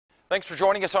Thanks for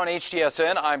joining us on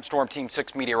HTSN. I'm Storm Team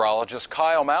 6 meteorologist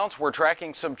Kyle Mounts. We're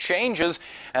tracking some changes,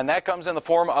 and that comes in the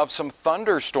form of some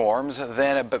thunderstorms,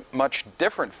 then a much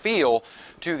different feel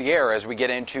to the air as we get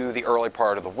into the early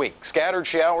part of the week. Scattered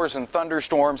showers and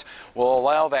thunderstorms will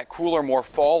allow that cooler, more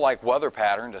fall-like weather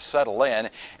pattern to settle in,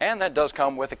 and that does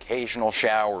come with occasional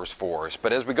showers for us.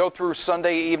 But as we go through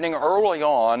Sunday evening early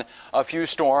on, a few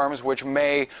storms which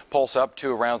may pulse up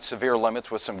to around severe limits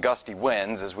with some gusty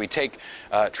winds. As we take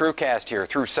TrueCast here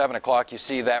through 7 o'clock, you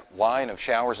see that line of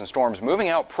showers and storms moving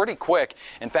out pretty quick.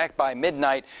 In fact, by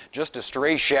midnight, just a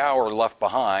stray shower left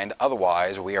behind.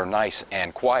 Otherwise, we are nice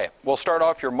and quiet. We'll start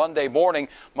off your Monday morning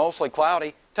mostly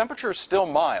cloudy. Temperatures still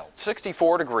mild,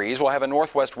 64 degrees. We'll have a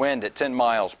northwest wind at 10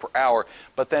 miles per hour,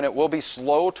 but then it will be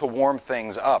slow to warm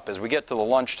things up. As we get to the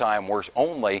lunchtime, we're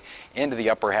only into the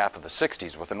upper half of the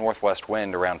 60s with a northwest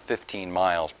wind around 15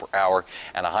 miles per hour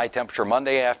and a high temperature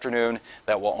Monday afternoon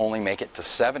that will only make it to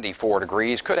 74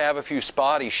 degrees. Could have a few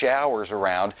spotty showers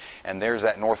around, and there's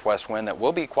that northwest wind that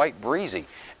will be quite breezy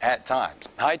at times.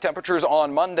 High temperatures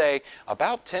on Monday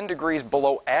about 10 degrees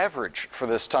below average for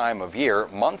this time of year.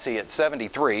 Muncie at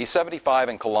 73, 75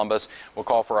 in Columbus. We'll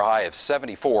call for a high of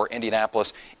 74.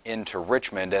 Indianapolis into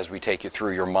Richmond as we take you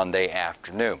through your Monday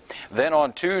afternoon. Then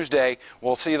on Tuesday,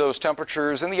 we'll see those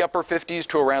temperatures in the upper 50s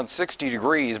to around 60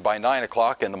 degrees by 9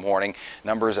 o'clock in the morning.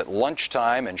 Numbers at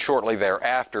lunchtime and shortly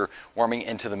thereafter warming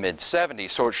into the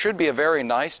mid-70s. So it should be a very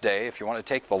nice day if you want to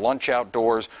take the lunch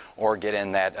outdoors or get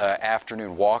in that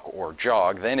afternoon walk or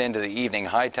jog. Then into the evening,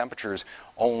 high temperatures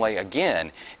only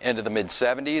again into the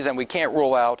mid-70s, and we can't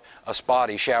rule out a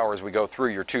spotty shower as we go through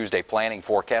your Tuesday planning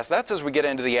forecast. That's as we get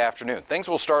into the afternoon. Things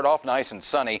will start off nice and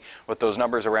sunny with those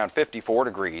numbers around 54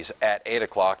 degrees at 8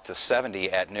 o'clock to 70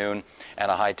 at noon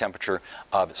and a high temperature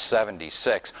of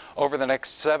 76. Over the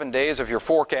next 7 days of your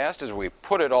forecast, as we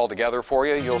put it all together for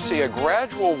you, you'll see a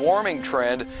gradual warming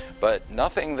trend, but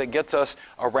nothing that gets us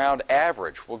around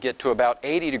average. We'll get to about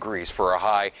 80 degrees for a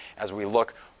high as we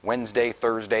look Wednesday,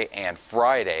 Thursday, and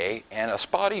Friday, and a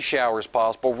spotty shower is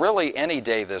possible really any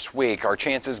day this week. Our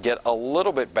chances get a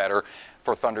little bit better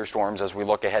for thunderstorms as we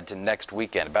look ahead to next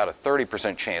weekend. About a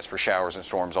 30% chance for showers and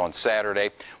storms on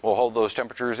Saturday. We'll hold those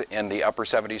temperatures in the upper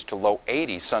 70s to low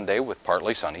 80s Sunday with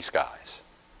partly sunny skies.